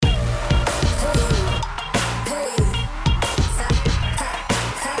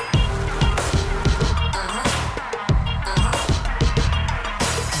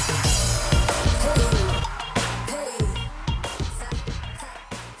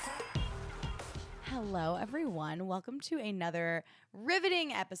Hello, everyone. Welcome to another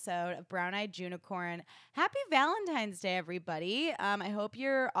riveting episode of Brown Eyed Junicorn. Happy Valentine's Day, everybody. I hope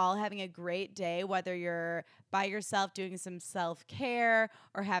you're all having a great day, whether you're by yourself doing some self-care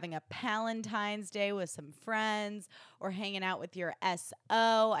or having a Palentine's Day with some friends or hanging out with your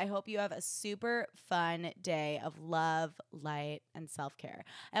SO. I hope you have a super fun day of love, light, and self-care.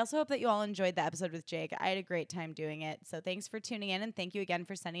 I also hope that you all enjoyed the episode with Jake. I had a great time doing it. So thanks for tuning in, and thank you again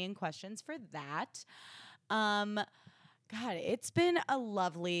for sending in questions for that. God, it's been a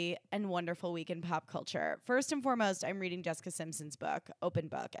lovely and wonderful week in pop culture. First and foremost, I'm reading Jessica Simpson's book, Open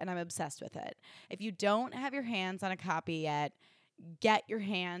Book, and I'm obsessed with it. If you don't have your hands on a copy yet, get your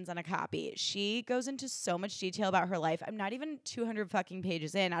hands on a copy. She goes into so much detail about her life. I'm not even 200 fucking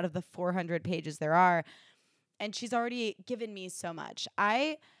pages in out of the 400 pages there are, and she's already given me so much.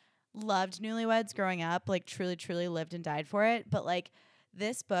 I loved Newlyweds growing up, like truly lived and died for it, but like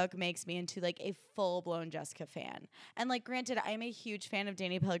this book makes me into like a full-blown Jessica fan. And like granted, I'm a huge fan of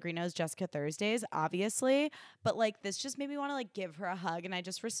Danny Pellegrino's Jessica Thursdays, obviously, but like this just made me want to like give her a hug, and I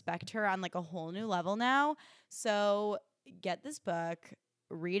just respect her on like a whole new level now. So get this book,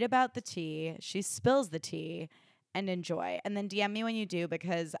 read about the tea, she spills the tea, and enjoy. And then DM me when you do,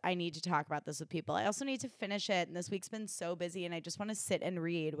 because I need to talk about this with people. I also need to finish it, and this week's been so busy, and I just want to sit and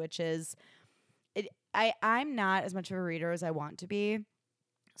read, which is I'm not as much of a reader as I want to be.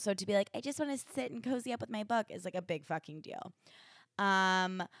 So to be like, I just want to sit and cozy up with my book is like a big fucking deal.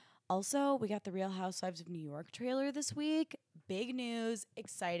 Also, we got the Real Housewives of New York trailer this week. Big news,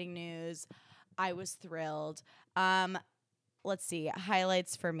 exciting news. I was thrilled. Let's see,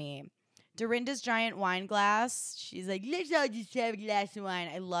 highlights for me. Dorinda's giant wine glass. She's like, let's all just have a glass of wine.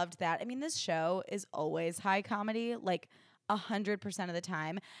 I loved that. I mean, this show is always high comedy, like 100% of the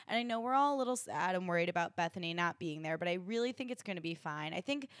time. And I know we're all a little sad and worried about Bethany not being there, but I really think it's going to be fine. I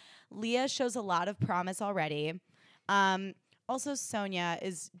think Leah shows a lot of promise already. Also, Sonia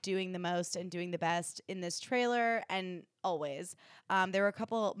is doing the most and doing the best in this trailer, and always. There were a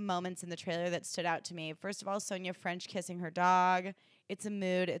couple moments in the trailer that stood out to me. First of all, Sonia French kissing her dog. It's a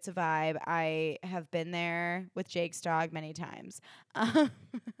mood. It's a vibe. I have been there with Jake's dog many times.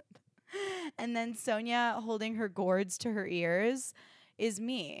 And then Sonia holding her gourds to her ears is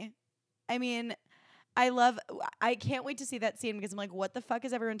me. I mean, I can't wait to see that scene, because I'm like, what the fuck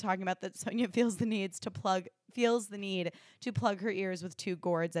is everyone talking about that Sonia feels the need to plug her ears with two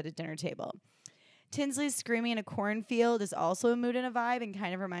gourds at a dinner table. Tinsley's screaming in a cornfield is also a mood and a vibe, and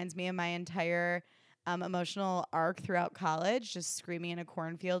kind of reminds me of my entire emotional arc throughout college, just screaming in a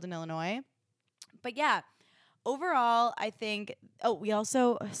cornfield in Illinois. But yeah, overall, I think, we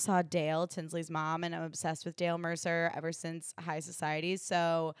also saw Dale, Tinsley's mom, and I'm obsessed with Dale Mercer ever since High Society.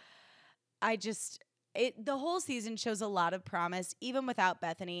 So the whole season shows a lot of promise, even without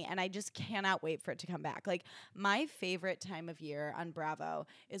Bethany, and I just cannot wait for it to come back. Like, my favorite time of year on Bravo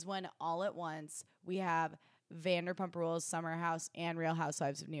is when all at once we have Vanderpump Rules, Summer House, and Real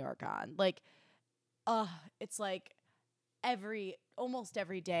Housewives of New York on. Like, it's like almost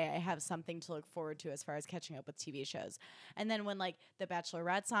every day I have something to look forward to as far as catching up with TV shows. And then when like The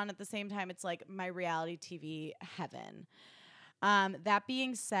Bachelorette's on at the same time, it's like my reality TV heaven. That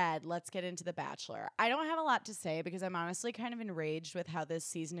being said, let's get into The Bachelor. I don't have a lot to say because I'm honestly kind of enraged with how this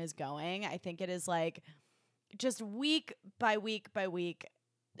season is going. I think it is like just week by week by week,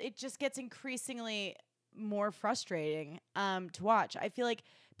 it just gets increasingly more frustrating to watch. I feel like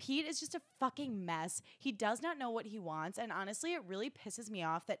Pete is just a fucking mess. He does not know what he wants, and honestly, it really pisses me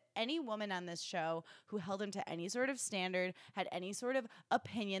off that any woman on this show who held him to any sort of standard, had any sort of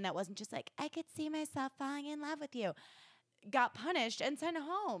opinion that wasn't just like, I could see myself falling in love with you, got punished and sent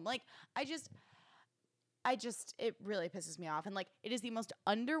home. Like, it really pisses me off. And like, it is the most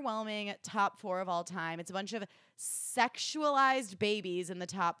underwhelming top 4 of all time. It's a bunch of sexualized babies in the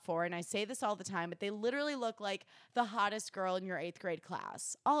top 4. And I say this all the time, but they literally look like the hottest girl in your 8th grade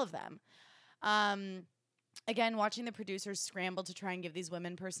class. All of them. Again, watching the producers scramble to try and give these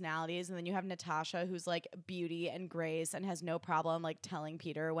women personalities. And then you have Natasha, who's like beauty and grace and has no problem like telling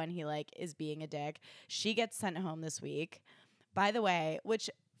Peter when he like is being a dick. She gets sent home this week, by the way, which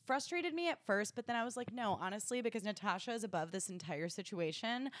frustrated me at first, but then I was like, no, honestly, because Natasha is above this entire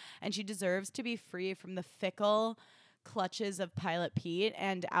situation and she deserves to be free from the fickle clutches of Pilot Pete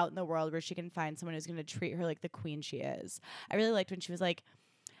and out in the world where she can find someone who's going to treat her like the queen she is. I really liked when she was like,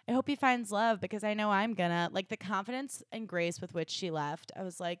 I hope he finds love because I know I'm gonna. Like, the confidence and grace with which she left, I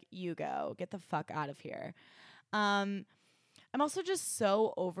was like, you go, get the fuck out of here. I'm also just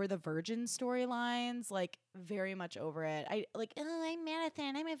so over the virgin storylines, like very much over it. I'm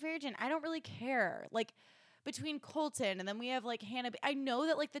Marathon, I'm a virgin. I don't really care. Like, between Colton and then we have like Hannah. I know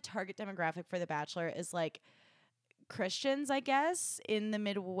that like the target demographic for The Bachelor is like Christians, I guess, in the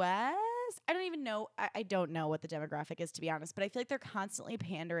Midwest. I don't even know. I don't know what the demographic is, to be honest, but I feel like they're constantly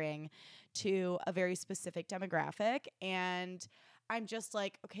pandering to a very specific demographic. And I'm just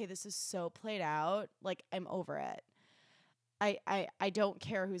like, okay, this is so played out. Like, I'm over it. I don't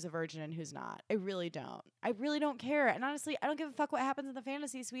care who's a virgin and who's not. I really don't. I really don't care. And honestly, I don't give a fuck what happens in the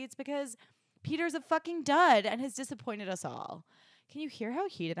fantasy suites because Peter's a fucking dud and has disappointed us all. Can you hear how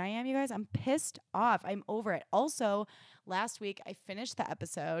heated I am, you guys? I'm pissed off. I'm over it. Also, last week I finished the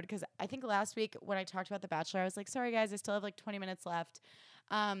episode because I think last week when I talked about The Bachelor, I was like, sorry guys, I still have like 20 minutes left.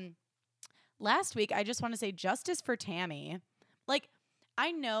 Last week, I just want to say justice for Tammy. Like,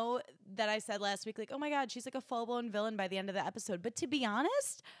 I know that I said last week, like, oh my God, she's like a full-blown villain by the end of the episode. But to be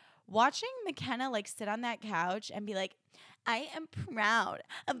honest, watching McKenna like sit on that couch and be like, I am proud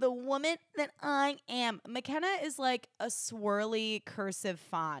of the woman that I am. McKenna is like a swirly cursive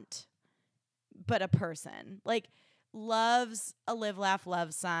font, but a person. Like, loves a live, laugh,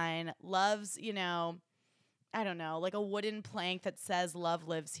 love sign. Loves, you know, I don't know, like a wooden plank that says love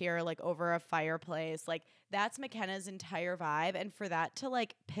lives here, like over a fireplace. Like, that's McKenna's entire vibe. And for that to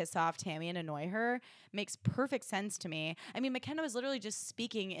like piss off Tammy and annoy her makes perfect sense to me. I mean, McKenna was literally just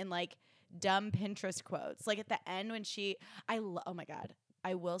speaking in like dumb Pinterest quotes. Like at the end when oh my God,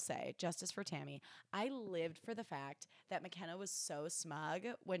 I will say, justice for Tammy. I lived for the fact that McKenna was so smug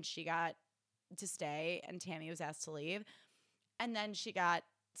when she got to stay and Tammy was asked to leave. And then she got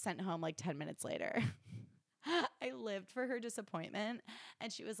sent home like 10 minutes later. I lived for her disappointment.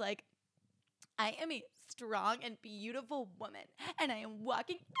 And she was like, I am a strong and beautiful woman, and I am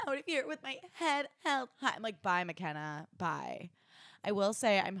walking out of here with my head held high. I'm like, bye, McKenna. Bye. I will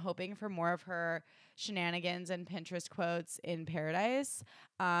say I'm hoping for more of her shenanigans and Pinterest quotes in Paradise.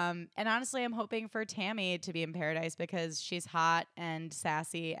 And honestly, I'm hoping for Tammy to be in Paradise because she's hot and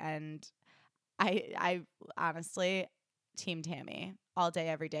sassy. And I honestly, team Tammy all day,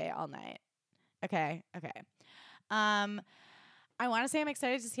 every day, all night. Okay. I want to say I'm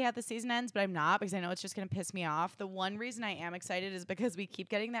excited to see how the season ends, but I'm not because I know it's just going to piss me off. The one reason I am excited is because we keep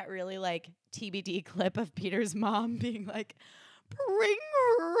getting that really like TBD clip of Peter's mom being like, bring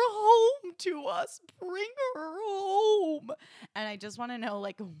her home to us. Bring her home. And I just want to know,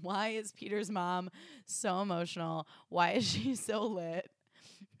 like, why is Peter's mom so emotional? Why is she so lit?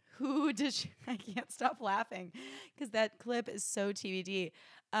 Who did she? I can't stop laughing because that clip is so TBD.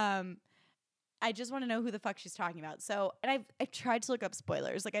 I just want to know who the fuck she's talking about. So, and I've tried to look up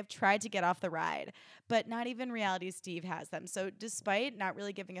spoilers. Like, I've tried to get off the ride, but not even Reality Steve has them. So, despite not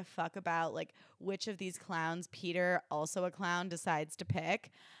really giving a fuck about, like, which of these clowns Peter, also a clown, decides to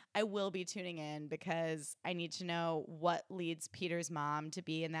pick, I will be tuning in because I need to know what leads Peter's mom to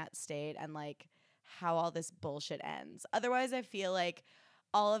be in that state and, like, how all this bullshit ends. Otherwise, I feel like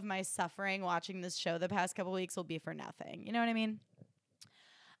all of my suffering watching this show the past couple weeks will be for nothing. You know what I mean?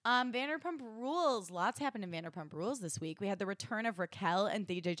 Vanderpump Rules. Lots happened in Vanderpump Rules this week. We had the return of Raquel and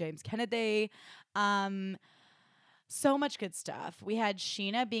DJ James Kennedy. So much good stuff. We had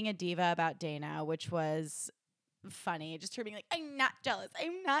Sheena being a diva about Dana, which was funny. Just her being like, I'm not jealous.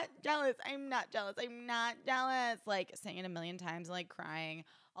 I'm not jealous. I'm not jealous. I'm not jealous. Like saying it a million times and like crying.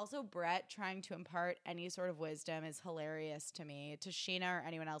 Also, Brett trying to impart any sort of wisdom is hilarious to me. To Sheena or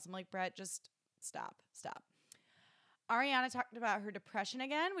anyone else. I'm like, Brett, just stop. Ariana talked about her depression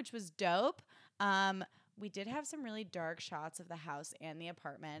again, which was dope. We did have some really dark shots of the house and the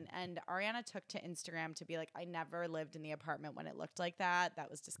apartment. And Ariana took to Instagram to be like, I never lived in the apartment when it looked like that.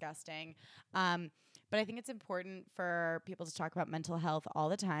 That was disgusting. But I think it's important for people to talk about mental health all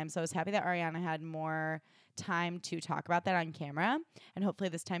the time. So I was happy that Ariana had more time to talk about that on camera. And hopefully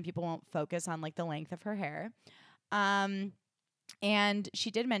this time people won't focus on like the length of her hair. And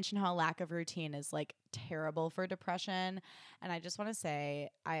she did mention how a lack of routine is like terrible for depression. And I just want to say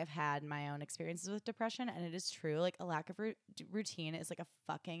I have had my own experiences with depression and it is true. Like a lack of routine is like a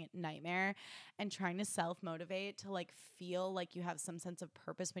fucking nightmare. And trying to self-motivate to like feel like you have some sense of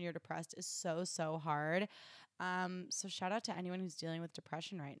purpose when you're depressed is so, so hard. So shout out to anyone who's dealing with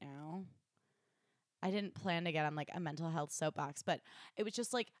depression right now. I didn't plan to get on like a mental health soapbox, but it was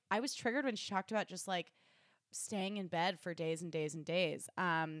just like I was triggered when she talked about just like staying in bed for days and days and days.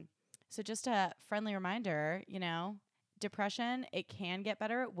 So just a friendly reminder, you know, depression, it can get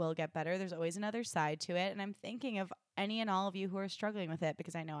better. It will get better. There's always another side to it. And I'm thinking of any and all of you who are struggling with it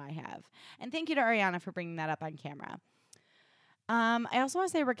because I know I have. And thank you to Ariana for bringing that up on camera. I also want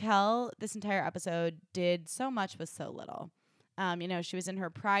to say Raquel, this entire episode, did so much with so little. She was in her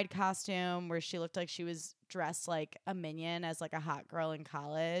Pride costume where she looked like she was dressed like a minion as like a hot girl in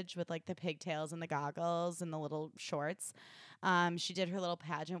college with like the pigtails and the goggles and the little shorts. She did her little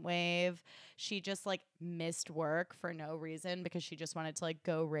pageant wave. She just like missed work for no reason because she just wanted to like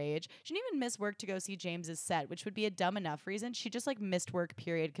go rage. She didn't even miss work to go see James's set, which would be a dumb enough reason. She just like missed work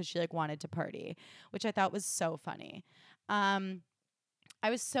period because she like wanted to party, which I thought was so funny. I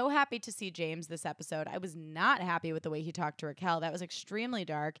was so happy to see James this episode. I was not happy with the way he talked to Raquel. That was extremely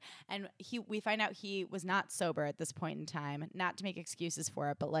dark. And we find out he was not sober at this point in time. Not to make excuses for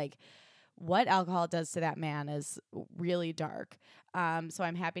it, but like what alcohol does to that man is really dark. So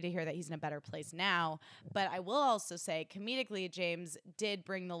I'm happy to hear that he's in a better place now. But I will also say, comedically, James did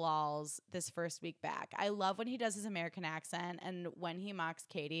bring the lols this first week back. I love when he does his American accent, and when he mocks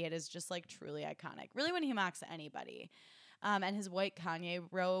Katie, it is just like truly iconic. Really, when he mocks anybody. And his white Kanye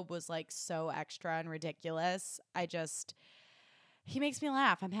robe was like so extra and ridiculous. He makes me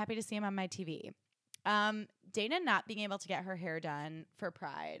laugh. I'm happy to see him on my TV. Dana not being able to get her hair done for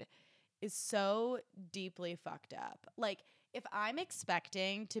Pride is so deeply fucked up. Like, if I'm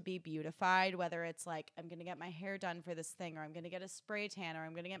expecting to be beautified, whether it's like I'm going to get my hair done for this thing, or I'm going to get a spray tan, or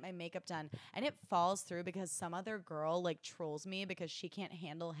I'm going to get my makeup done, and it falls through because some other girl like trolls me because she can't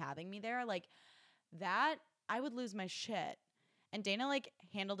handle having me there, like that, I would lose my shit. And Dana like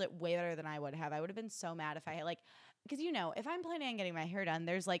handled it way better than I would have. I would have been so mad if I had like, because if I'm planning on getting my hair done,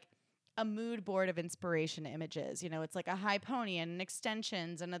 there's like a mood board of inspiration images. It's like a high pony and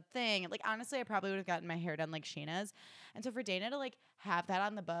extensions and a thing. Like, honestly, I probably would have gotten my hair done like Sheena's. And so for Dana to like have that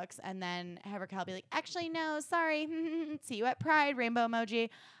on the books and then have Raquel be like, actually, no, sorry. See you at Pride, rainbow emoji.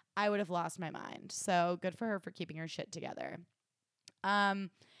 I would have lost my mind. So good for her for keeping her shit together.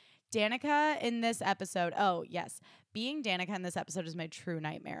 Danica in this episode. Oh, yes. Being Danica in this episode is my true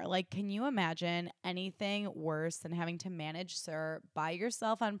nightmare. Like, can you imagine anything worse than having to manage SUR by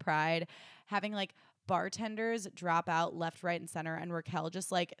yourself on Pride, having like bartenders drop out left, right, and center, and Raquel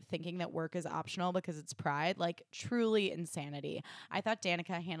just like thinking that work is optional because it's Pride? Like, truly insanity. I thought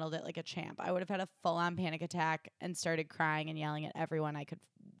Danica handled it like a champ. I would have had a full-on panic attack and started crying and yelling at everyone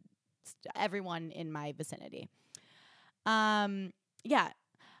in my vicinity. Yeah.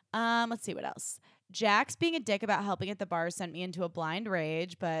 Let's see what else. Jax being a dick about helping at the bar sent me into a blind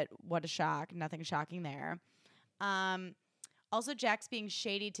rage, but what a shock. Nothing shocking there. Also, Jax being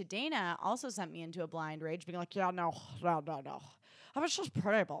shady to Dana also sent me into a blind rage, being like, yeah, no. I was just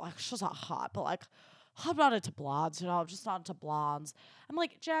pretty, but like, she's not hot, but like, I'm not into blondes, I'm just not into blondes. I'm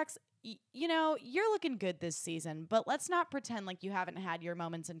like, Jax, you're looking good this season, but let's not pretend like you haven't had your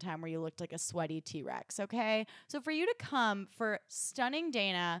moments in time where you looked like a sweaty T-Rex, okay? So for you to come for stunning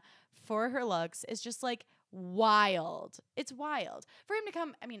Dana for her looks is just like wild. It's wild. For him to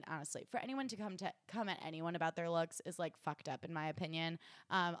come, I mean, honestly, for anyone to come at anyone about their looks is like fucked up in my opinion.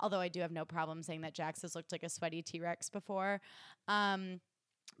 Although I do have no problem saying that Jax has looked like a sweaty T-Rex before.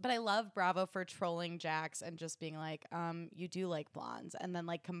 But I love Bravo for trolling Jax and just being like, you do like blondes. And then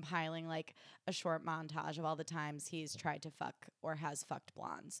like compiling like a short montage of all the times he's tried to fuck or has fucked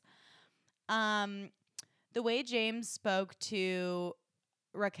blondes. The way James spoke to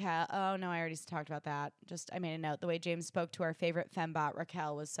Raquel. Oh, no, I already talked about that. I made a note. The way James spoke to our favorite fembot,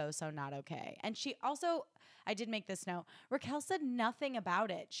 Raquel, was so not okay. And she also, I did make this note, Raquel said nothing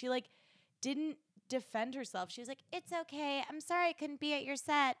about it. She like didn't defend herself. She was like, it's okay. I'm sorry I couldn't be at your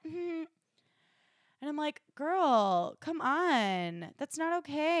set. And I'm like, girl, come on. That's not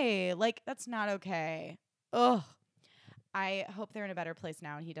okay. Like, that's not okay. Ugh. I hope they're in a better place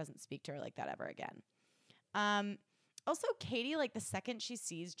now and he doesn't speak to her like that ever again. Also, Katie, like, the second she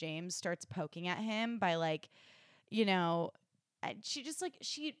sees James, starts poking at him by, like, she just, like,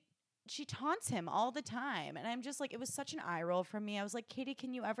 she taunts him all the time. And I'm just like, it was such an eye roll from me. I was like, Katie,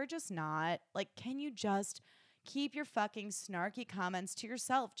 can you ever just not? Like, can you just keep your fucking snarky comments to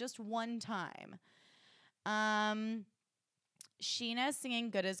yourself just one time? Sheena singing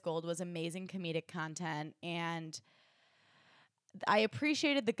Good as Gold was amazing comedic content, and I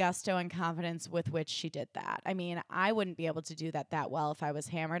appreciated the gusto and confidence with which she did that. I mean, I wouldn't be able to do that well if I was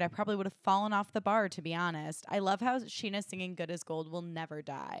hammered. I probably would have fallen off the bar, to be honest. I love how Sheena singing Good as Gold will never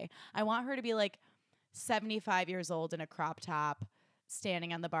die. I want her to be like 75 years old in a crop top,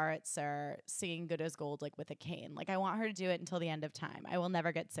 standing on the bar at SUR, singing Good as Gold like with a cane. Like, I want her to do it until the end of time. I will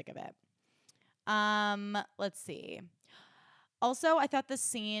never get sick of it. Let's see. Also, I thought the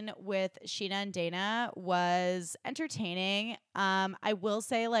scene with Sheena and Dana was entertaining. I will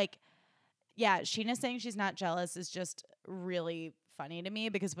say, like, yeah, Sheena saying she's not jealous is just really funny to me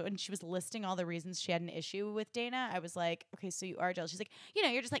because when she was listing all the reasons she had an issue with Dana, I was like, okay, so you are jealous. She's like,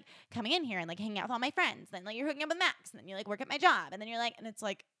 you're just like coming in here and like hanging out with all my friends. Then like you're hooking up with Max. And then you like work at my job. And then you're like, and it's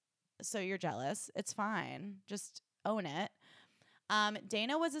like, so you're jealous. It's fine. Just own it.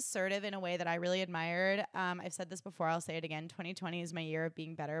 Dana was assertive in a way that I really admired. I've said this before. I'll say it again. 2020 is my year of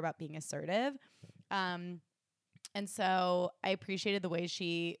being better about being assertive. And so I appreciated the way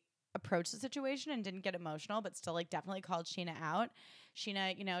she approached the situation and didn't get emotional, but still like definitely called Sheena out.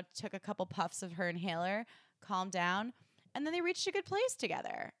 Sheena, took a couple puffs of her inhaler, calmed down, and then they reached a good place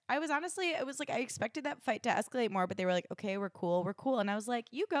together. It was like I expected that fight to escalate more, but they were like, okay, we're cool. And I was like,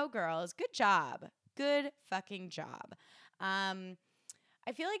 you go, girls. Good job. Good fucking job.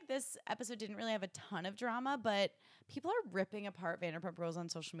 I feel like this episode didn't really have a ton of drama, but people are ripping apart Vanderpump Rules on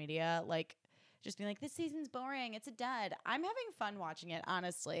social media, like just being like, this season's boring. It's a dud. I'm having fun watching it,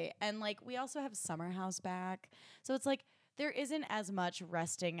 honestly. And like, we also have Summer House back. So it's like, there isn't as much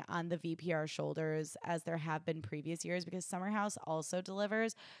resting on the VPR shoulders as there have been previous years because Summer House also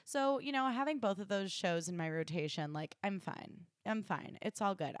delivers. So, having both of those shows in my rotation, like, I'm fine. It's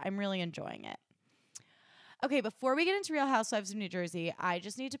all good. I'm really enjoying it. Okay, before we get into Real Housewives of New Jersey, I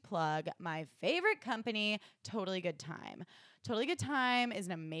just need to plug my favorite company, Totally Good Time. Totally Good Time is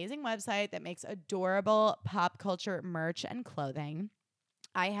an amazing website that makes adorable pop culture merch and clothing.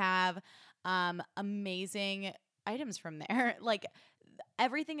 I have amazing items from there. Like,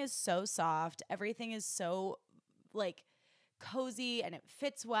 everything is so soft. Everything is so, like, cozy, and it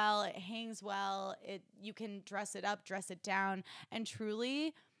fits well. It hangs well. You can dress it up, dress it down, and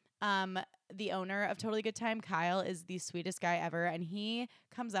truly, the owner of Totally Good Time, Kyle, is the sweetest guy ever, and he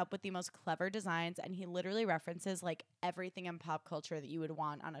comes up with the most clever designs, and he literally references like everything in pop culture that you would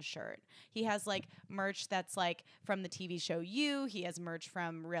want on a shirt. He has like merch that's like from the TV show You. He has merch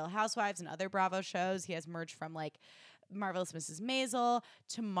from Real Housewives and other Bravo shows. He has merch from like Marvelous Mrs. Maisel.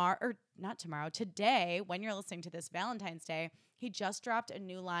 Today, when you're listening to this, Valentine's Day, he just dropped a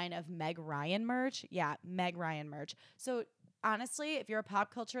new line of Meg Ryan merch. Yeah, Meg Ryan merch. So honestly, if you're a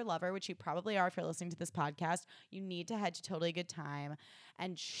pop culture lover, which you probably are if you're listening to this podcast, you need to head to Totally Good Time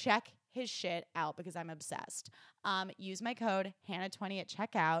and check his shit out because I'm obsessed. Use my code Hannah20 at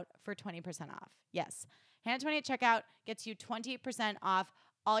checkout for 20% off. Yes, Hannah20 at checkout gets you 20% off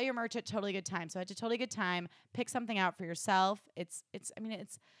all your merch at Totally Good Time. So head to Totally Good Time, pick something out for yourself. It's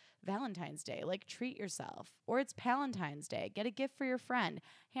Valentine's Day. Like, treat yourself. Or it's Palentine's Day. Get a gift for your friend.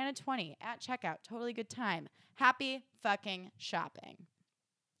 Hannah20 at checkout. Totally Good Time. Happy fucking shopping.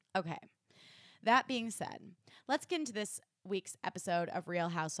 Okay. That being said, let's get into this week's episode of Real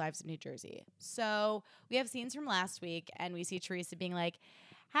Housewives of New Jersey. So we have scenes from last week, and we see Teresa being like,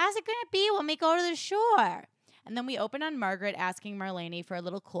 how's it going to be when we go to the shore? And then we open on Margaret asking Marlene for a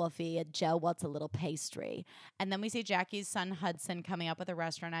little coffee, and Joe wants a little pastry. And then we see Jackie's son Hudson coming up with a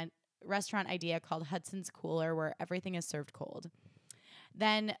restaurant idea called Hudson's Cooler, where everything is served cold.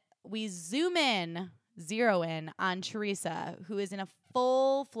 Then we zero in on Teresa, who is in a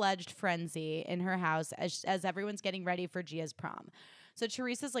full-fledged frenzy in her house as everyone's getting ready for Gia's prom. So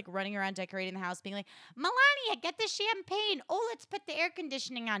Teresa's like running around decorating the house, being like, Melania, get the champagne. Oh, let's put the air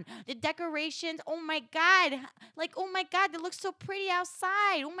conditioning on. The decorations. Oh my God. Like, oh my God, they look so pretty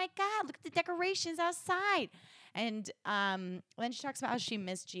outside. Oh my God, look at the decorations outside. And then she talks about how she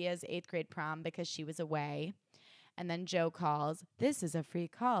missed Gia's 8th grade prom because she was away. And then Joe calls. This is a free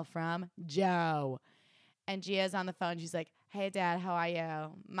call from Joe. And Gia's on the phone. She's like, hey, Dad, how are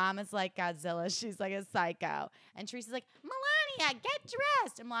you? Mama's like Godzilla. She's like a psycho. And Teresa's like, Melania, get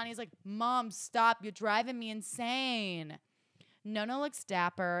dressed. And Melania's like, Mom, stop. You're driving me insane. Nono looks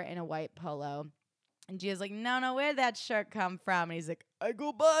dapper in a white polo. And Gia's like, no, where'd that shirt come from? And he's like, I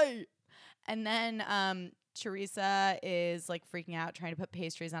go buy. And then Teresa is like freaking out, trying to put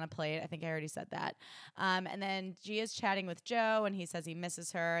pastries on a plate. I think I already said that. And then Gia's chatting with Joe, and he says he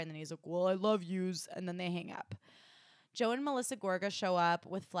misses her. And then he's like, well, I love yous. And then they hang up. Joe and Melissa Gorga show up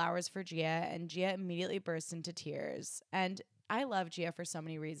with flowers for Gia, and Gia immediately bursts into tears. And I love Gia for so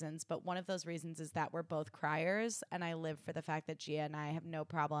many reasons, but one of those reasons is that we're both criers, and I live for the fact that Gia and I have no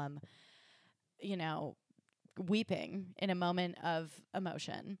problem, weeping in a moment of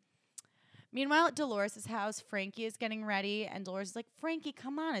emotion. Meanwhile, at Dolores' house, Frankie is getting ready, and Dolores is like, Frankie,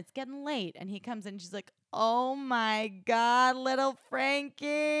 come on, it's getting late. And he comes in, and she's like, oh my God, little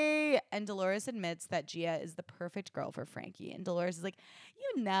Frankie. And Dolores admits that Gia is the perfect girl for Frankie. And Dolores is like,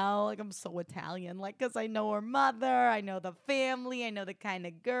 like, I'm so Italian, like, because I know her mother, I know the family, I know the kind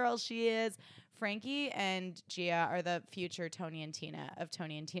of girl she is. Frankie and Gia are the future Tony and Tina of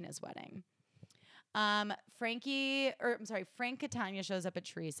Tony and Tina's wedding. Frank Catania shows up at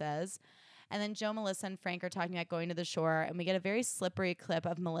Teresa's. And then Joe, Melissa, and Frank are talking about going to the shore, and we get a very slippery clip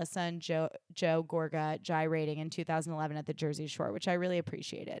of Melissa and Joe Gorga gyrating in 2011 at the Jersey Shore, which I really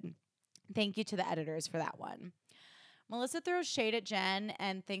appreciated. Thank you to the editors for that one. Melissa throws shade at Jen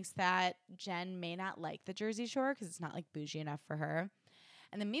and thinks that Jen may not like the Jersey Shore because it's not like bougie enough for her.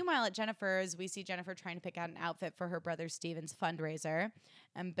 And then meanwhile at Jennifer's, we see Jennifer trying to pick out an outfit for her brother Steven's fundraiser.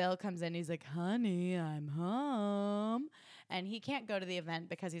 And Bill comes in. He's like, honey, I'm home. And he can't go to the event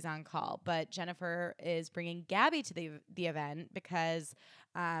because he's on call. But Jennifer is bringing Gabby to the event because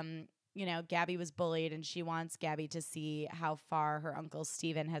Gabby was bullied, and she wants Gabby to see how far her uncle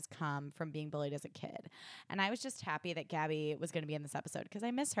Steven has come from being bullied as a kid. And I was just happy that Gabby was going to be in this episode because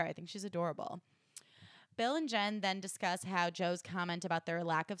I miss her. I think she's adorable. Bill and Jen then discuss how Joe's comment about their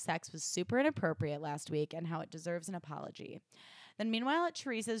lack of sex was super inappropriate last week and how it deserves an apology. Then meanwhile at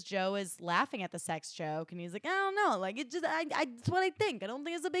Teresa's, Joe is laughing at the sex joke, and he's like, I don't know, like it's just it's what I think. I don't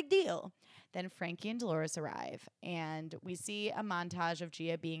think it's a big deal. Then Frankie and Dolores arrive, and we see a montage of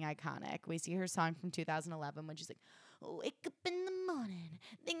Gia being iconic. We see her song from 2011 when she's like, wake up in the morning,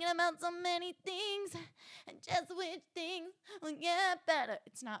 thinking about so many things, and just which things will get better.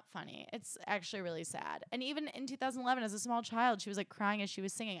 It's not funny. It's actually really sad. And even in 2011, as a small child, she was like crying as she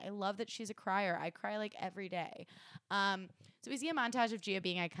was singing. I love that she's a crier. I cry like every day. So we see a montage of Gia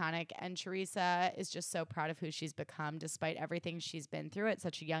being iconic, and Teresa is just so proud of who she's become despite everything she's been through at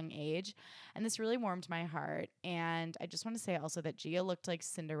such a young age. And this really warmed my heart. And I just want to say also that Gia looked like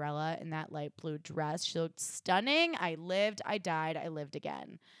Cinderella in that light blue dress. She looked stunning. I lived, I died, I lived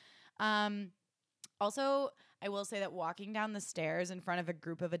again. Also, I will say that walking down the stairs in front of a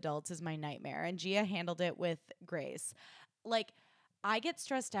group of adults is my nightmare, and Gia handled it with grace. Like, I get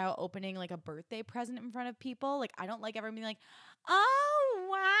stressed out opening like a birthday present in front of people. Like, I don't like everyone being like, oh,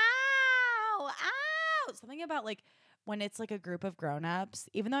 wow, ow. Something about like when it's like a group of grown-ups,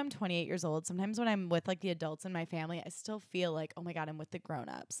 even though I'm 28 years old, sometimes when I'm with like the adults in my family, I still feel like, oh my God, I'm with the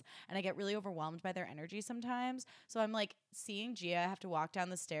grown-ups. And I get really overwhelmed by their energy sometimes. So I'm like seeing Gia have to walk down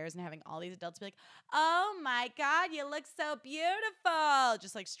the stairs and having all these adults be like, oh my God, you look so beautiful.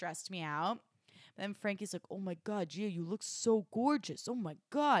 Just like stressed me out. But then Frankie's like, oh my God, Gia, you look so gorgeous. Oh my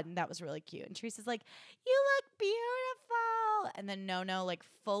God. And that was really cute. And Teresa's like, you look beautiful. And then Nono like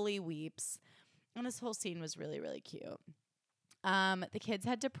fully weeps. And this whole scene was really, really cute. The kids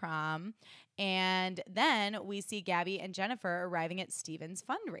head to prom. And then we see Gabby and Jennifer arriving at Steven's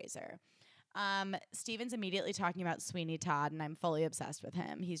fundraiser. Steven's immediately talking about Sweeney Todd, and I'm fully obsessed with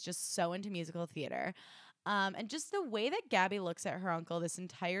him. He's just so into musical theater. And just the way that Gabby looks at her uncle this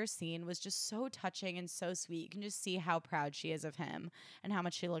entire scene was just so touching and so sweet. You can just see how proud she is of him and how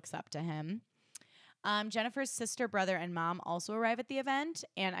much she looks up to him. Jennifer's sister, brother, and mom also arrive at the event.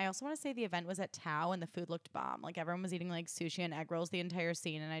 And I also want to say the event was at Tao and the food looked bomb. Like everyone was eating like sushi and egg rolls the entire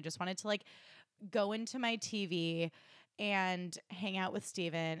scene. And I just wanted to like go into my TV and hang out with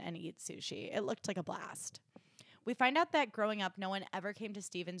Steven and eat sushi. It looked like a blast. We find out that growing up, no one ever came to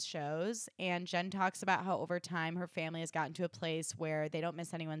Steven's shows, and Jen talks about how over time her family has gotten to a place where they don't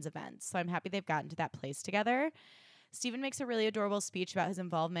miss anyone's events. So I'm happy they've gotten to that place together. Steven makes a really adorable speech about his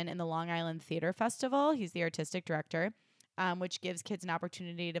involvement in the Long Island Theater Festival. He's the artistic director, which gives kids an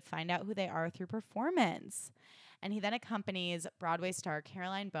opportunity to find out who they are through performance. And he then accompanies Broadway star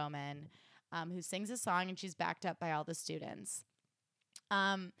Caroline Bowman, who sings a song, and she's backed up by all the students.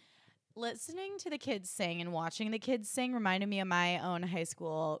 Listening to the kids sing and watching the kids sing reminded me of my own high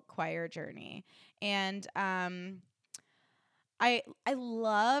school choir journey. And I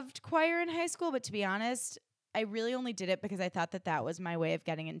loved choir in high school, but to be honest, I really only did it because I thought that that was my way of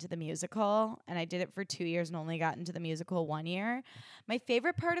getting into the musical. And I did it for 2 years and only got into the musical 1 year. My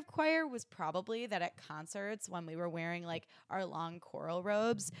favorite part of choir was probably that at concerts when we were wearing like our long choral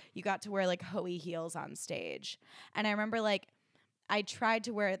robes, you got to wear like Hoey heels on stage. And I remember like I tried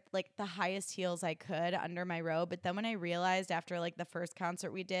to wear like the highest heels I could under my robe, but then when I realized after like the first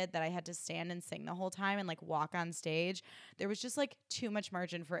concert we did that I had to stand and sing the whole time and like walk on stage, there was just like too much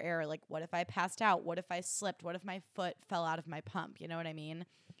margin for error. Like what if I passed out? What if I slipped? What if my foot fell out of my pump? You know what I mean?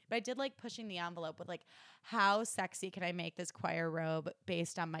 But I did like pushing the envelope with like how sexy can I make this choir robe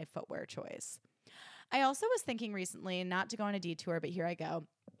based on my footwear choice. I also was thinking recently, not to go on a detour, but here I go.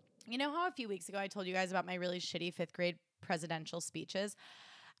 You know how a few weeks ago I told you guys about my really shitty 5th grade presidential speeches?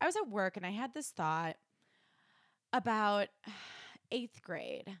 I was at work and I had this thought about 8th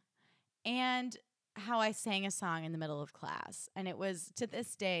grade and how I sang a song in the middle of class. And it was, to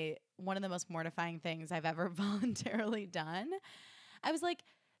this day, one of the most mortifying things I've ever voluntarily done. I was like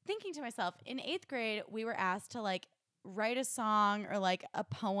thinking to myself, in 8th grade, we were asked to like write a song or like a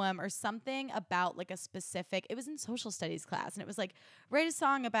poem or something about like a specific, it was in social studies class. And it was like, write a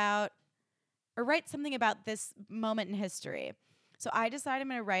song about or write something about this moment in history. So I decided I'm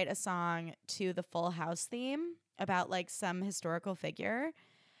going to write a song to the Full House theme about like some historical figure.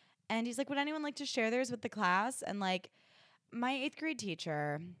 And he's like, would anyone like to share theirs with the class? And like my 8th grade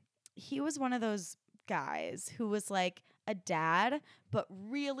teacher, he was one of those guys who was like a dad, but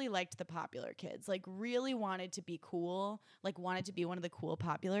really liked the popular kids, like really wanted to be cool, like wanted to be one of the cool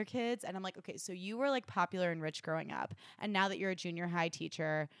popular kids. And I'm like, okay, so you were like popular and rich growing up. And now that you're a junior high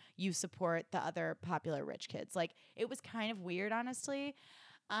teacher, you support the other popular rich kids. Like it was kind of weird, honestly.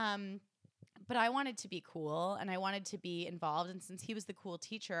 But I wanted to be cool and I wanted to be involved. And since he was the cool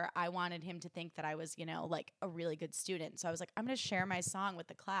teacher, I wanted him to think that I was, you know, like a really good student. So I was like, I'm going to share my song with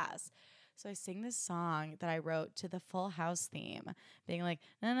the class. So I sing this song that I wrote to the Full House theme, being like,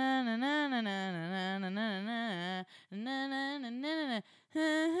 na na na na na na na na na na na na na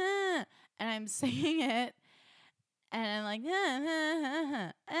na, and I'm singing it, and I'm like,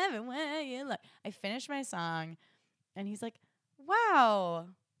 everywhere you look. I finished my song, and he's like, wow,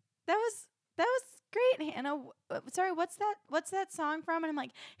 that was great, Hannah. Sorry, what's that song from? And I'm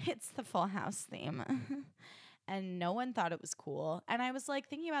like, it's the Full House theme. And no one thought it was cool. And I was like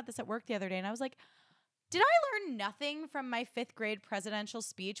thinking about this at work the other day, and I was like, did I learn nothing from my 5th grade presidential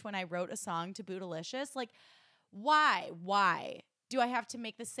speech when I wrote a song to Bootylicious? Like, why do I have to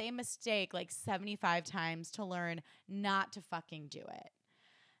make the same mistake like 75 times to learn not to fucking do it?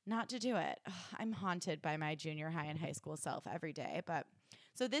 Not to do it. Ugh, I'm haunted by my junior high and high school self every day. But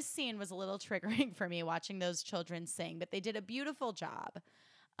so this scene was a little triggering for me watching those children sing, but they did a beautiful job.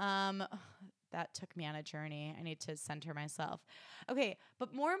 That took me on a journey. I need to center myself. Okay,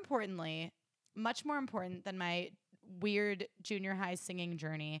 but more importantly, much more important than my weird junior high singing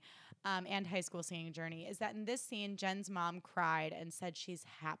journey and high school singing journey is that in this scene, Jen's mom cried and said she's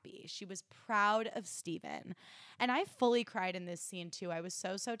happy. She was proud of Steven. And I fully cried in this scene too. I was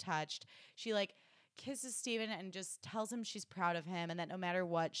so touched. She like kisses Steven and just tells him she's proud of him and that no matter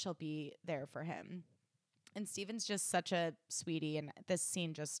what, she'll be there for him. And Steven's just such a sweetie, and this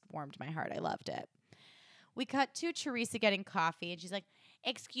scene just warmed my heart. I loved it. We cut to Teresa getting coffee, and she's like,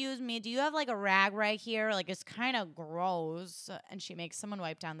 excuse me, do you have like a rag right here? Like, it's kind of gross. And she makes someone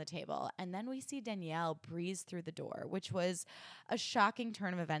wipe down the table. And then we see Danielle breeze through the door, which was a shocking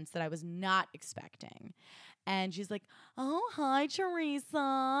turn of events that I was not expecting. And she's like, oh, hi,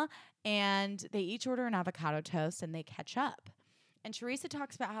 Teresa. And they each order an avocado toast, and they catch up. And Teresa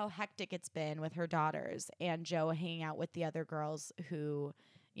talks about how hectic it's been with her daughters and Joe hanging out with the other girls who,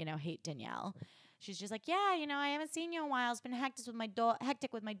 you know, hate Danielle. She's just like, yeah, you know, I haven't seen you in a while. It's been hectic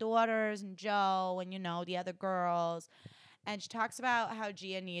with my daughters and Joe and, you know, the other girls. And she talks about how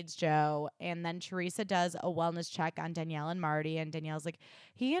Gia needs Joe. And then Teresa does a wellness check on Danielle and Marty. And Danielle's like,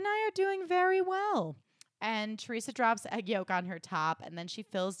 he and I are doing very well. And Teresa drops egg yolk on her top. And then she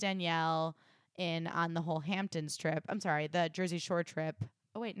fills Danielle in on the whole Hamptons trip. I'm sorry, the Jersey Shore trip.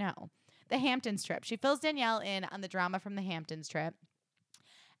 Oh, wait, no. The Hamptons trip. She fills Danielle in on the drama from the Hamptons trip.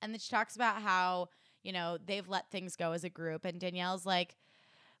 And then she talks about how, you know, they've let things go as a group. And Danielle's like,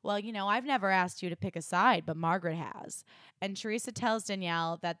 well, you know, I've never asked you to pick a side, but Margaret has. And Teresa tells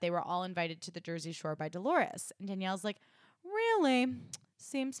Danielle that they were all invited to the Jersey Shore by Dolores. And Danielle's like, really?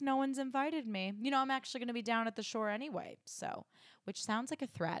 Seems no one's invited me. You know, I'm actually going to be down at the shore anyway. So, which sounds like a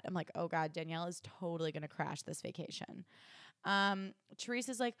threat. I'm like, oh God, Danielle is totally going to crash this vacation.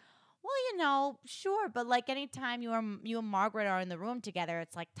 Teresa's like, well, you know, sure. But like anytime you and Margaret are in the room together,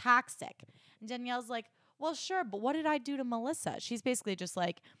 it's like toxic. And Danielle's like, well, sure. But what did I do to Melissa? She's basically just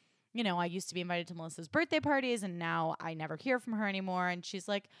like, you know, I used to be invited to Melissa's birthday parties and now I never hear from her anymore. And she's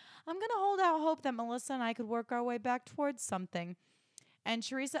like, I'm going to hold out hope that Melissa and I could work our way back towards something. And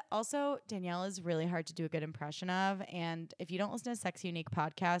Teresa, also, Danielle is really hard to do a good impression of. And if you don't listen to Sex Unique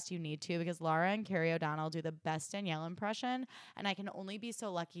podcast, you need to, because Laura and Carrie O'Donnell do the best Danielle impression. And I can only be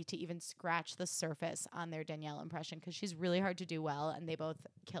so lucky to even scratch the surface on their Danielle impression because she's really hard to do well and they both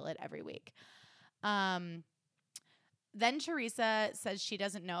kill it every week. Then Teresa says she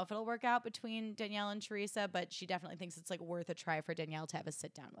doesn't know if it'll work out between Danielle and Teresa, but she definitely thinks it's like worth a try for Danielle to have a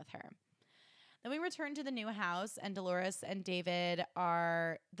sit down with her. Then we return to the new house, and Dolores and David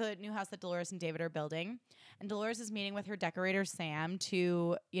are the new house that Dolores and David are building. And Dolores is meeting with her decorator, Sam,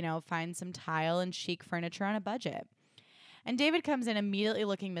 to, you know, find some tile and chic furniture on a budget. And David comes in immediately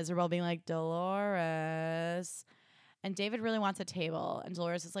looking miserable, being like, Dolores. And David really wants a table, and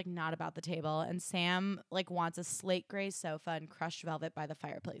Dolores is like not about the table. And Sam like wants a slate gray sofa and crushed velvet by the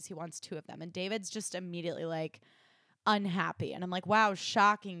fireplace. He wants 2 of them. And David's just immediately like unhappy. And I'm like, wow,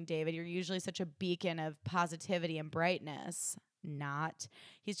 shocking, David. You're usually such a beacon of positivity and brightness. Not.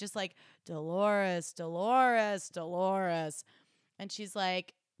 He's just like, Dolores, Dolores, Dolores. And she's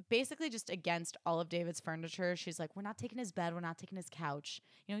like, basically just against all of David's furniture. She's like, we're not taking his bed. We're not taking his couch.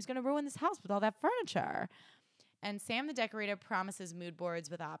 He's going to ruin this house with all that furniture. And Sam the decorator promises mood boards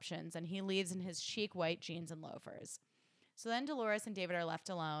with options, and he leaves in his chic white jeans and loafers. So then Dolores and David are left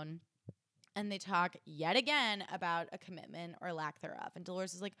alone, and they talk yet again about a commitment or lack thereof. And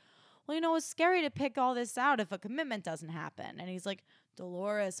Dolores is like, well, it's scary to pick all this out if a commitment doesn't happen. And he's like,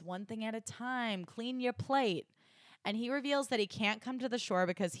 Dolores, one thing at a time, clean your plate. And he reveals that he can't come to the shore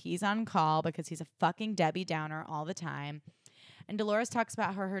because he's on call, because he's a fucking Debbie Downer all the time. And Dolores talks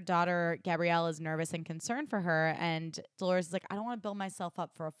about how her daughter, Gabrielle, is nervous and concerned for her. And Dolores is like, I don't want to build myself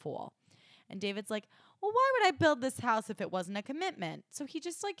up for a fool. And David's like, well, why would I build this house if it wasn't a commitment? So he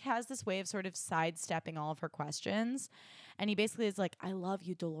just has this way of sort of sidestepping all of her questions. And he basically is like, I love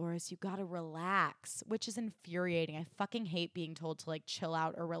you, Dolores. You got to relax, which is infuriating. I fucking hate being told to chill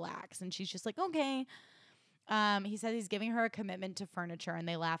out or relax. And she's just like, okay. He says he's giving her a commitment to furniture, and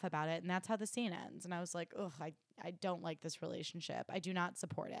they laugh about it. And that's how the scene ends. And I was like, ugh, I don't like this relationship. I do not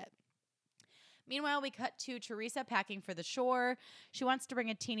support it. Meanwhile, we cut to Teresa packing for the shore. She wants to bring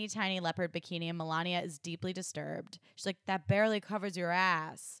a teeny tiny leopard bikini, and Melania is deeply disturbed. She's like, that barely covers your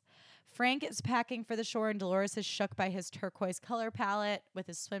ass. Frank is packing for the shore, and Dolores is shook by his turquoise color palette with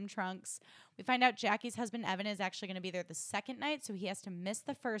his swim trunks. We find out Jackie's husband, Evan, is actually going to be there the second night, so he has to miss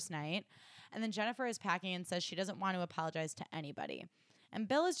the first night. And then Jennifer is packing and says she doesn't want to apologize to anybody. And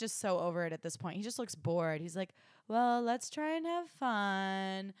Bill is just so over it at this point. He just looks bored. He's like, well, let's try and have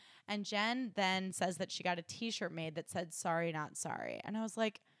fun. And Jen then says that she got a T-shirt made that said, sorry, not sorry. And I was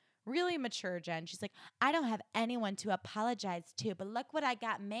like, really mature, Jen. She's like, I don't have anyone to apologize to, but look what I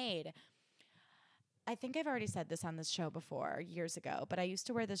got made. I think I've already said this on this show before years ago, but I used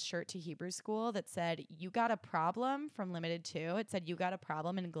to wear this shirt to Hebrew school that said, you got a problem from Limited 2. It said, you got a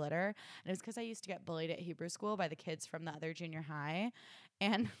problem in glitter. And it was because I used to get bullied at Hebrew school by the kids from the other junior high.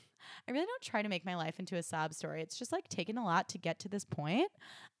 And I really don't try to make my life into a sob story. It's just taken a lot to get to this point.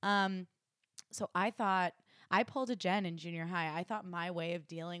 So I pulled a Jen in junior high. I thought my way of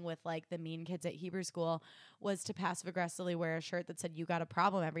dealing with the mean kids at Hebrew school was to passive aggressively wear a shirt that said, you got a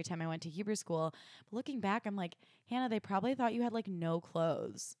problem, every time I went to Hebrew school. But looking back, I'm like, Hannah, they probably thought you had no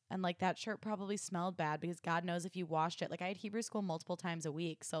clothes. And that shirt probably smelled bad because God knows if you washed it. I had Hebrew school multiple times a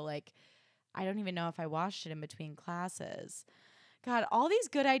week. So I don't even know if I washed it in between classes. God, all these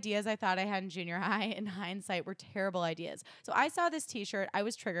good ideas I thought I had in junior high in hindsight were terrible ideas. So I saw this T-shirt. I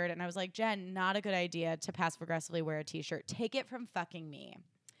was triggered and I was like, Jen, not a good idea to passive aggressively wear a T-shirt. Take it from fucking me.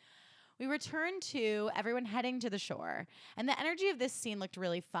 We return to everyone heading to the shore, and the energy of this scene looked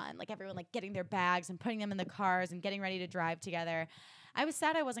really fun. Everyone getting their bags and putting them in the cars and getting ready to drive together. I was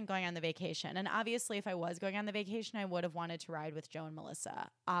sad I wasn't going on the vacation. And obviously if I was going on the vacation, I would have wanted to ride with Joe and Melissa.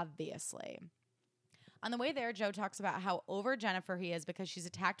 Obviously. On the way there, Joe talks about how over Jennifer he is because she's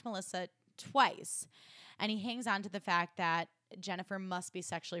attacked Melissa twice. And he hangs on to the fact that Jennifer must be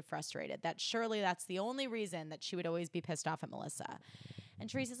sexually frustrated, that surely that's the only reason that she would always be pissed off at Melissa. And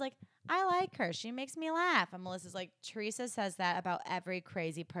Teresa's like, I like her. She makes me laugh. And Melissa's like, Teresa says that about every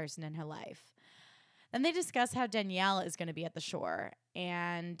crazy person in her life. Then they discuss how Danielle is going to be at the shore.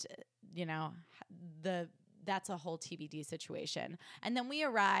 And, that's a whole TBD situation. And then we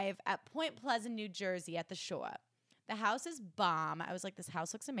arrive at Point Pleasant, New Jersey at the shore. The house is bomb. I was like, this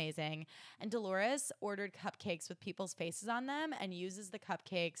house looks amazing. And Dolores ordered cupcakes with people's faces on them and uses the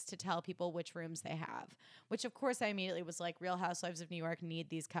cupcakes to tell people which rooms they have, which of course I immediately was like, Real Housewives of New York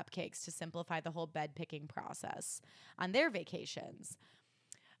need these cupcakes to simplify the whole bed picking process on their vacations.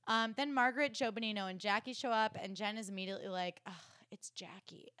 Then Margaret, Joe Bonino, and Jackie show up, and Jen is immediately like, it's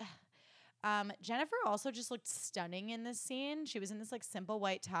Jackie. Jennifer also just looked stunning in this scene. She was in this simple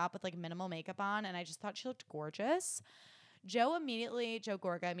white top with minimal makeup on, and I just thought she looked gorgeous. Joe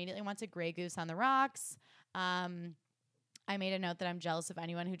Gorga immediately wants a Grey Goose on the rocks. I made a note that I'm jealous of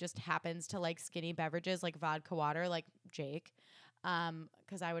anyone who just happens to like skinny beverages like vodka water, like Jake,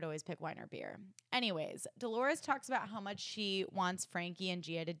 because I would always pick wine or beer. Anyways, Dolores talks about how much she wants Frankie and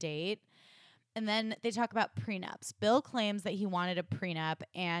Gia to date. And then they talk about prenups. Bill claims that he wanted a prenup,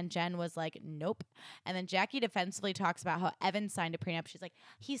 and Jen was like, nope. And then Jackie defensively talks about how Evan signed a prenup. She's like,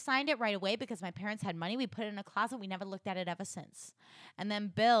 he signed it right away because my parents had money. We put it in a closet. We never looked at it ever since. And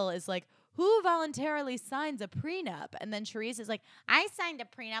then Bill is like, who voluntarily signs a prenup? And then Therese is like, I signed a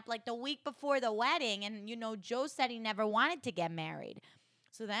prenup the week before the wedding. And, Joe said he never wanted to get married.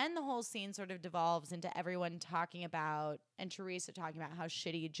 So then the whole scene sort of devolves into everyone talking about, and Teresa talking about how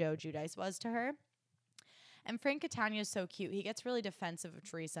shitty Joe Giudice was to her. And Frank Catania is so cute. He gets really defensive of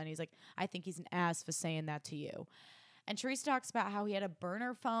Teresa, and he's like, I think he's an ass for saying that to you. And Teresa talks about how he had a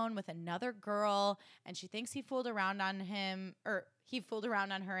burner phone with another girl, and she thinks he fooled around on him, or he fooled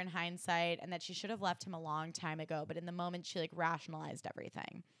around on her in hindsight, and that she should have left him a long time ago. But in the moment, she like rationalized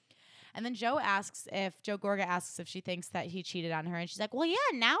everything. And then Joe Gorga asks if she thinks that he cheated on her. And she's like, well, yeah,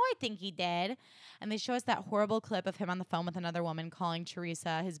 now I think he did. And they show us that horrible clip of him on the phone with another woman calling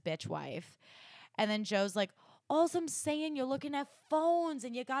Teresa his bitch wife. And then Joe's like, all I'm saying, you're looking at phones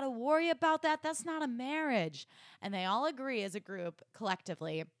and you got to worry about that. That's not a marriage. And they all agree as a group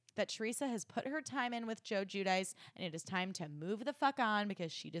collectively that Teresa has put her time in with Joe Giudice and it is time to move the fuck on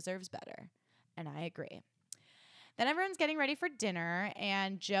because she deserves better. And I agree. Then everyone's getting ready for dinner,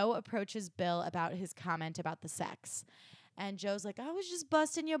 and Joe approaches Bill about his comment about the sex. And Joe's like, I was just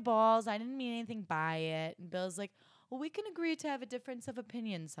busting your balls. I didn't mean anything by it. And Bill's like, well, we can agree to have a difference of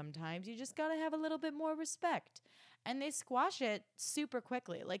opinion sometimes. You just got to have a little bit more respect. And they squash it super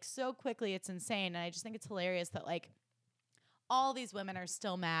quickly, like so quickly it's insane. And I just think it's hilarious that like all these women are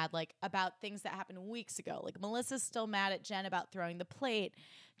still mad like about things that happened weeks ago. Like Melissa's still mad at Jen about throwing the plate.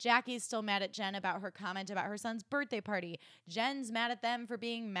 Jackie's still mad at Jen about her comment about her son's birthday party. Jen's mad at them for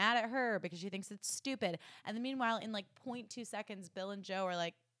being mad at her because she thinks it's stupid. And then meanwhile, in like 0.2 seconds, Bill and Joe are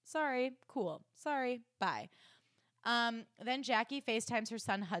like, sorry, cool, sorry, bye. Then Jackie FaceTimes her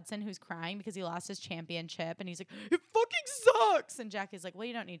son Hudson, who's crying because he lost his championship, and he's like, it fucking sucks. And Jackie's like, well,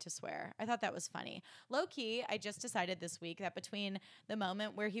 you don't need to swear. I thought that was funny. Low key, I just decided this week that between the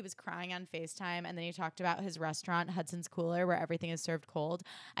moment where he was crying on FaceTime and then he talked about his restaurant, Hudson's Cooler, where everything is served cold,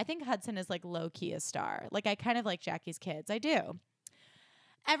 I think Hudson is like low key a star. Like I kind of like Jackie's kids. I do.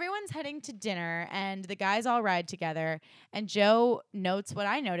 Everyone's heading to dinner, and the guys all ride together. And Joe notes what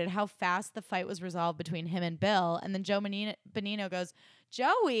I noted, how fast the fight was resolved between him and Bill. And then Joe Bonino goes,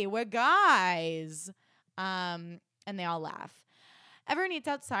 Joey, we're guys. And they all laugh. Everyone eats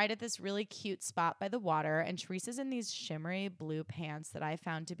outside at this really cute spot by the water, and Teresa's in these shimmery blue pants that I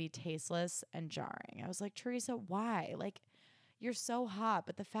found to be tasteless and jarring. I was like, Teresa, why? Like, you're so hot,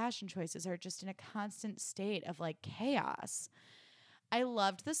 but the fashion choices are just in a constant state of like chaos. I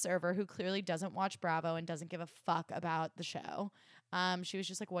loved the server who clearly doesn't watch Bravo and doesn't give a fuck about the show. She was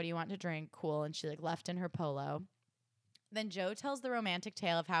just like, what do you want to drink? Cool. And she like left in her polo. Then Joe tells the romantic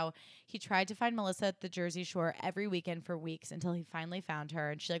tale of how he tried to find Melissa at the Jersey Shore every weekend for weeks until he finally found her.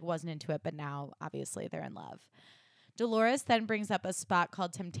 And she like wasn't into it, but now obviously they're in love. Dolores then brings up a spot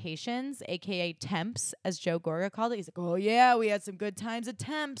called Temptations, a.k.a. Temps, as Joe Gorga called it. He's like, oh, yeah, we had some good times at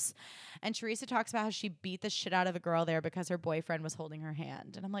Temps. And Teresa talks about how she beat the shit out of a girl there because her boyfriend was holding her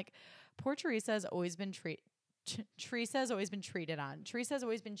hand. And I'm like, poor Teresa has always been Teresa has always been cheated on.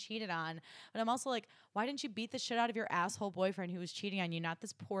 But I'm also like, why didn't you beat the shit out of your asshole boyfriend who was cheating on you, not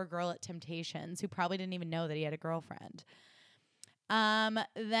this poor girl at Temptations who probably didn't even know that he had a girlfriend?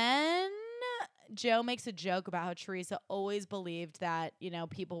 Then Joe makes a joke about how Teresa always believed that, you know,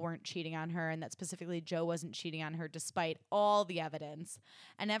 people weren't cheating on her and that specifically Joe wasn't cheating on her despite all the evidence.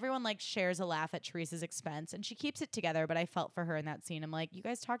 And everyone like shares a laugh at Teresa's expense and she keeps it together. But I felt for her in that scene. I'm like, you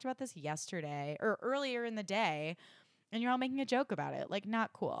guys talked about this yesterday or earlier in the day and you're all making a joke about it. Like,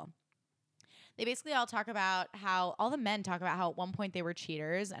 not cool. They basically all talk about how all the men talk about how at one point they were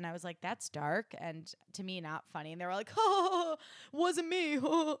cheaters. And I was like, that's dark. And to me, not funny. And they were like, oh, wasn't me.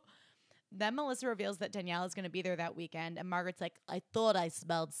 Then Melissa reveals that Danielle is going to be there that weekend. And Margaret's like, I thought I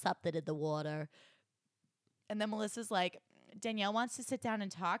smelled something in the water. And then Melissa's like, Danielle wants to sit down and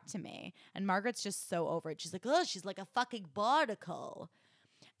talk to me. And Margaret's just so over it. She's like, oh, she's like a fucking barnacle.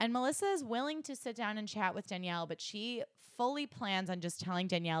 And Melissa is willing to sit down and chat with Danielle, but she fully plans on just telling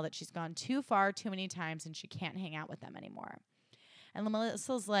Danielle that she's gone too far too many times and she can't hang out with them anymore. And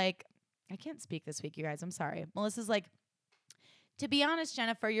Melissa's like, I can't speak this week, you guys. I'm sorry. Melissa's like, to be honest,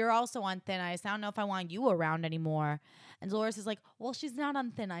 Jennifer, you're also on thin ice. I don't know if I want you around anymore. And Dolores is like, well, she's not on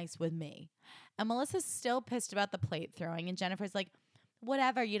thin ice with me. And Melissa's still pissed about the plate throwing. And Jennifer's like,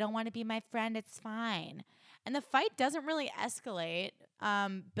 whatever, you don't want to be my friend. It's fine. And the fight doesn't really escalate.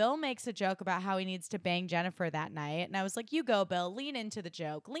 Bill makes a joke about how he needs to bang Jennifer that night. And I was like, you go, Bill. Lean into the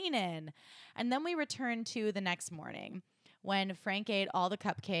joke. Lean in. And then we return to the next morning when Frank ate all the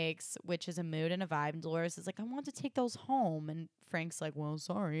cupcakes, which is a mood and a vibe. And Dolores is like, I want to take those home. And Frank's like, well,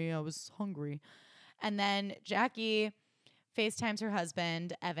 sorry, I was hungry. And then Jackie FaceTimes her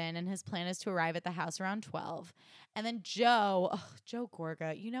husband, Evan, and his plan is to arrive at the house around 12. And then Joe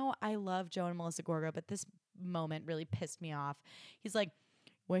Gorga, you know, I love Joe and Melissa Gorga, but this moment really pissed me off. He's like,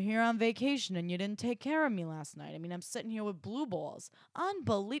 we're here on vacation and you didn't take care of me last night. I mean, I'm sitting here with blue balls.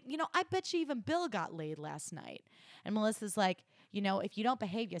 Unbelievable. You know, I bet you even Bill got laid last night. And Melissa's like, you know, if you don't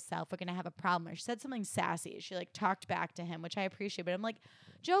behave yourself, we're going to have a problem. Or she said something sassy. She like talked back to him, which I appreciate. But I'm like,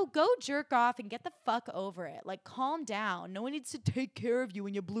 Joe, go jerk off and get the fuck over it. Like, calm down. No one needs to take care of you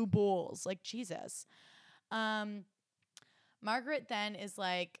in your blue balls. Like, Jesus. Margaret then is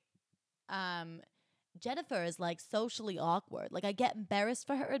like, Jennifer is like socially awkward. Like, I get embarrassed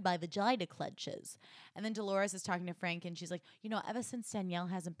for her and my vagina clenches. And then Dolores is talking to Frank and she's like, you know, ever since Danielle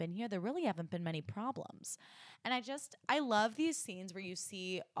hasn't been here, there really haven't been many problems. And I love these scenes where you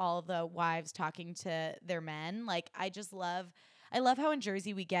see all the wives talking to their men. Like, I love how in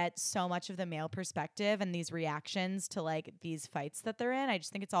Jersey we get so much of the male perspective and these reactions to like these fights that they're in. I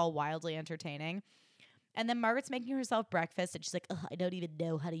just think it's all wildly entertaining. And then Margaret's making herself breakfast and she's like, I don't even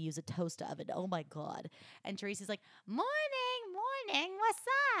know how to use a toaster oven. Oh my God. And Teresa's like, morning, what's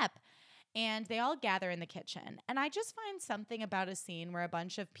up? And they all gather in the kitchen. And I just find something about a scene where a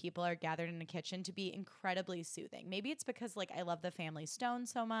bunch of people are gathered in a kitchen to be incredibly soothing. Maybe it's because like I love the family Stone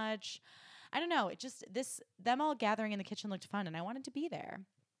so much. I don't know. Them all gathering in the kitchen looked fun and I wanted to be there.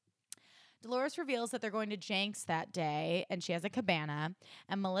 Dolores reveals that they're going to Jenks that day, and she has a cabana,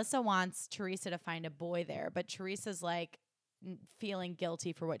 and Melissa wants Teresa to find a boy there, but Teresa's like feeling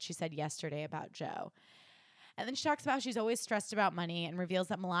guilty for what she said yesterday about Joe. And then she talks about how she's always stressed about money and reveals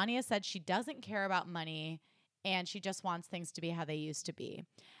that Melania said she doesn't care about money and she just wants things to be how they used to be.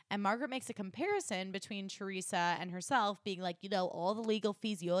 And Margaret makes a comparison between Teresa and herself, being like, you know, all the legal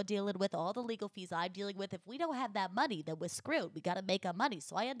fees you're dealing with, all the legal fees I'm dealing with, if we don't have that money, then we're screwed. We got to make our money.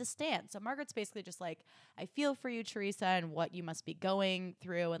 So I understand. So Margaret's basically just like, I feel for you, Teresa, and what you must be going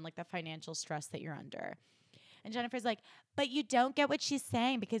through and like the financial stress that you're under. And Jennifer's like, but you don't get what she's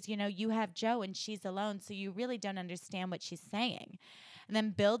saying because, you know, you have Joe and she's alone. So you really don't understand what she's saying. And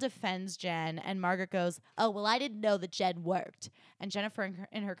then Bill defends Jen and Margaret goes, oh, well, I didn't know that Jen worked. And Jennifer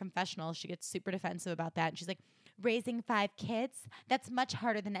in her confessional, she gets super defensive about that. And she's like, raising 5 kids? That's much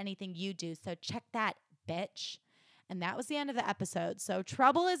harder than anything you do. So check that, bitch. And that was the end of the episode. So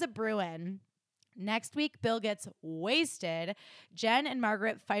trouble is a brewing. Next week, Bill gets wasted. Jen and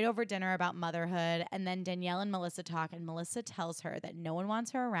Margaret fight over dinner about motherhood. And then Danielle and Melissa talk. And Melissa tells her that no one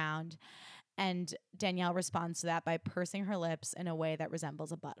wants her around. And Danielle responds to that by pursing her lips in a way that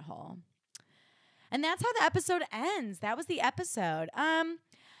resembles a butthole. And that's how the episode ends. That was the episode.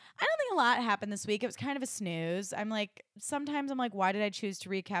 I don't think a lot happened this week. It was kind of a snooze. Sometimes I'm like, why did I choose to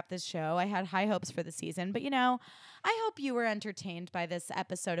recap this show? I had high hopes for the season, but you know, I hope you were entertained by this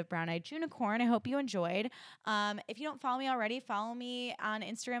episode of Brown Eyed Unicorn. I hope you enjoyed. If you don't follow me already, follow me on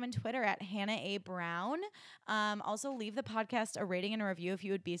Instagram and Twitter at Hannah A. Brown. Also, leave the podcast a rating and a review if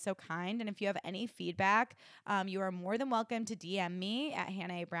you would be so kind. And if you have any feedback, you are more than welcome to DM me at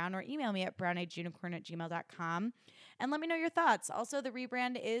Hannah A. Brown or email me at browneyedunicorn@gmail.com. And let me know your thoughts. Also, the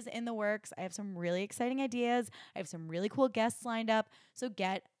rebrand is in the works. I have some really exciting ideas. I have some really cool guests lined up. So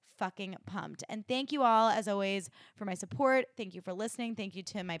get fucking pumped. And thank you all, as always, for my support. Thank you for listening. Thank you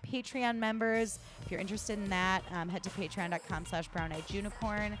to my Patreon members. If you're interested in that, head to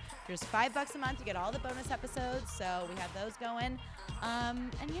patreon.com/browneyedunicorn. There's $5 a month. You get all the bonus episodes. So we have those going.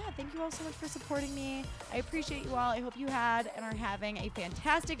 And yeah, thank you all so much for supporting me. I appreciate you all. I hope you had and are having a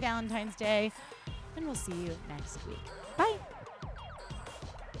fantastic Valentine's Day. And we'll see you next week. Bye.